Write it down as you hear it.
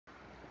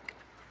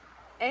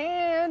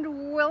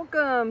And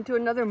welcome to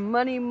another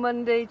Money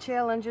Monday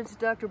challenge. It's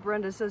Dr.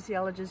 Brenda,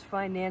 sociologist,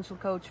 financial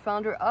coach,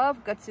 founder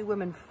of Gutsy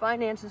Women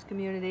Finances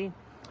Community,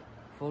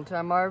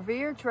 full-time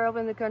RVer,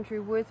 traveling the country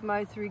with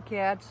my 3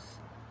 cats.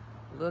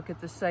 Look at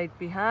the site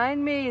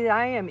behind me.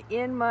 I am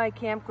in my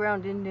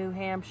campground in New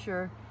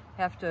Hampshire.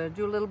 Have to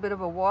do a little bit of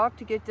a walk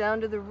to get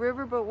down to the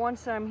river, but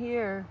once I'm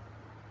here,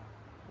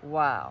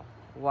 wow,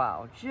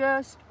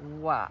 just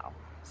wow.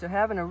 So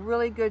having a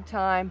really good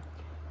time.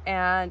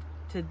 And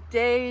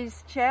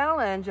today's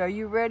challenge, are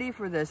you ready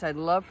for this? I'd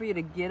love for you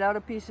to get out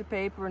a piece of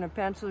paper and a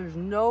pencil. There's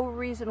no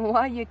reason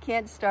why you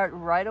can't start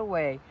right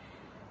away.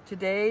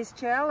 Today's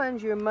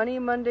challenge, your Money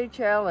Monday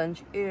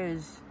challenge,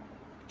 is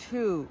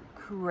to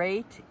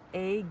create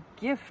a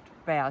gift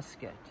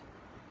basket.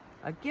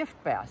 A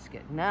gift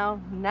basket.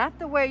 Now, not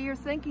the way you're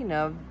thinking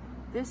of.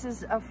 This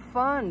is a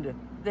fund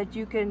that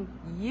you can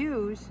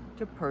use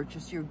to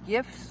purchase your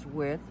gifts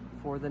with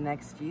for the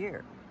next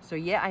year. So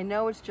yeah, I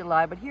know it's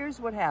July, but here's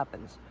what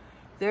happens.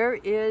 There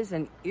is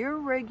an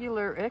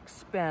irregular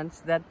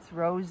expense that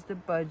throws the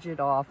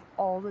budget off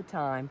all the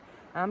time.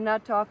 I'm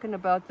not talking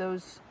about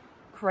those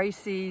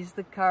crises,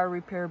 the car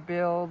repair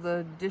bill,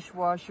 the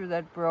dishwasher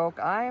that broke.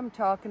 I am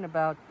talking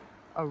about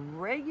a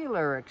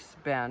regular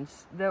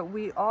expense that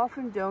we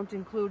often don't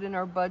include in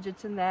our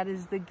budgets, and that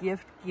is the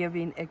gift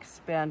giving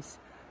expense.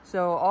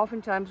 So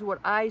oftentimes what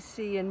I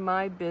see in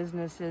my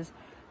business is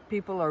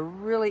people are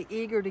really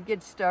eager to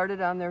get started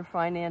on their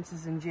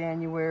finances in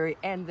January,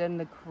 and then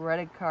the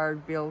credit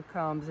card bill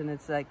comes and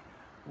it's like,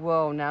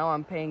 whoa, now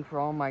I'm paying for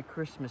all my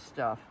Christmas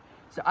stuff.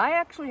 So I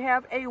actually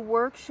have a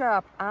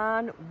workshop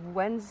on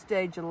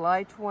Wednesday,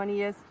 July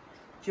 20th.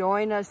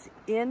 Join us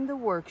in the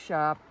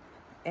workshop,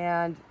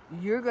 and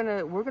you're going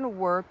to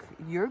work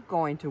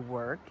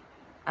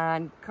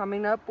on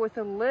coming up with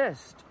a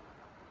list.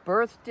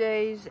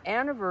 Birthdays,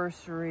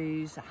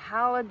 anniversaries,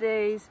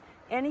 holidays,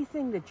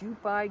 anything that you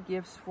buy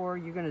gifts for.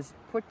 You're going to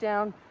put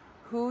down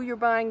who you're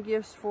buying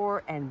gifts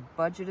for and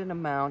budget an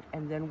amount,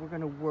 and then we're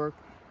going to work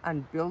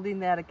on building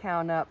that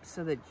account up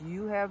so that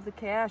you have the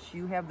cash,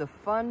 you have the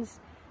funds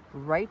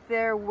right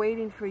there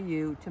waiting for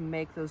you to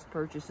make those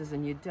purchases,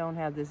 and you don't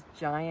have this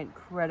giant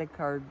credit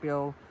card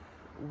bill,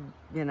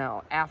 you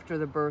know, after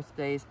the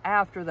birthdays,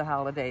 after the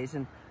holidays.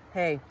 And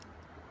hey,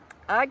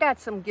 I got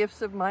some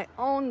gifts of my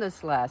own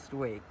this last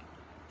week.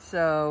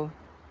 So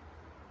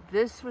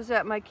this was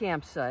at my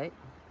campsite.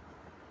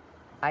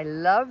 I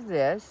love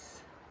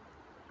this.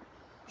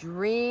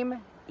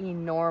 Dream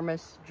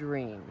enormous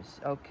dreams,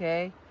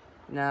 okay?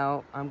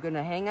 Now, I'm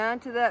gonna hang on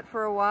to that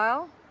for a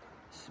while,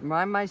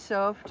 remind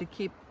myself to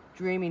keep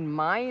dreaming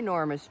my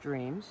enormous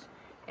dreams,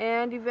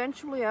 and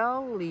eventually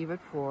I'll leave it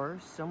for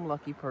some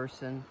lucky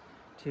person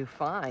to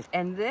find.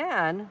 And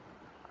then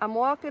I'm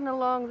walking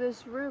along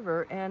this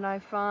river and I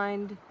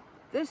find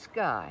this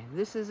guy.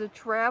 This is a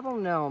travel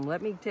gnome.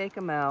 Let me take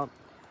him out.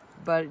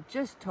 But it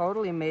just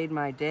totally made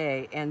my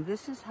day. And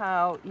this is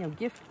how, you know,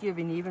 gift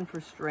giving, even for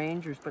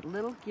strangers, but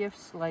little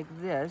gifts like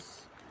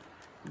this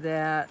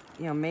that,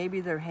 you know, maybe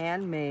they're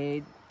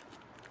handmade,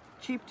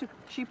 cheap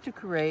to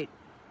create,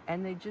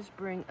 and they just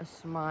bring a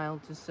smile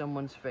to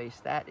someone's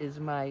face. That is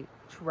my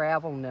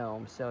travel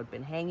gnome. So it'd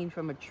been hanging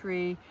from a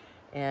tree,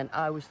 and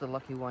I was the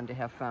lucky one to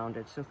have found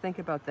it. So think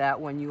about that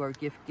when you are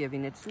gift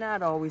giving. It's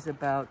not always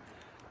about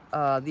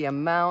the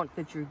amount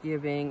that you're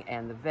giving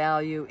and the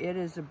value. It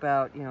is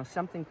about, you know,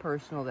 something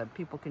personal that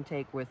people can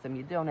take with them.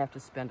 You don't have to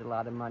spend a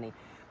lot of money.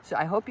 So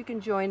I hope you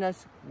can join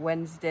us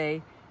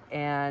Wednesday,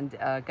 and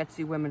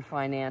Gutsy Women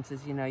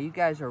Finances. You know, you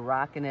guys are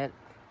rocking it.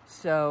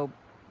 So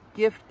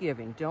gift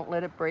giving, don't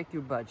let it break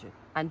your budget.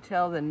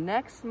 Until the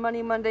next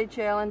Money Monday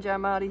challenge,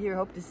 I'm out of here.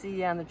 Hope to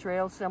see you on the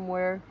trail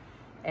somewhere.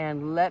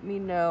 And let me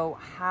know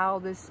how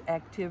this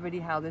activity,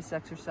 how this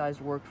exercise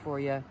worked for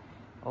you.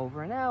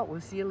 Over and out.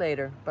 We'll see you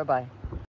later. Bye-bye.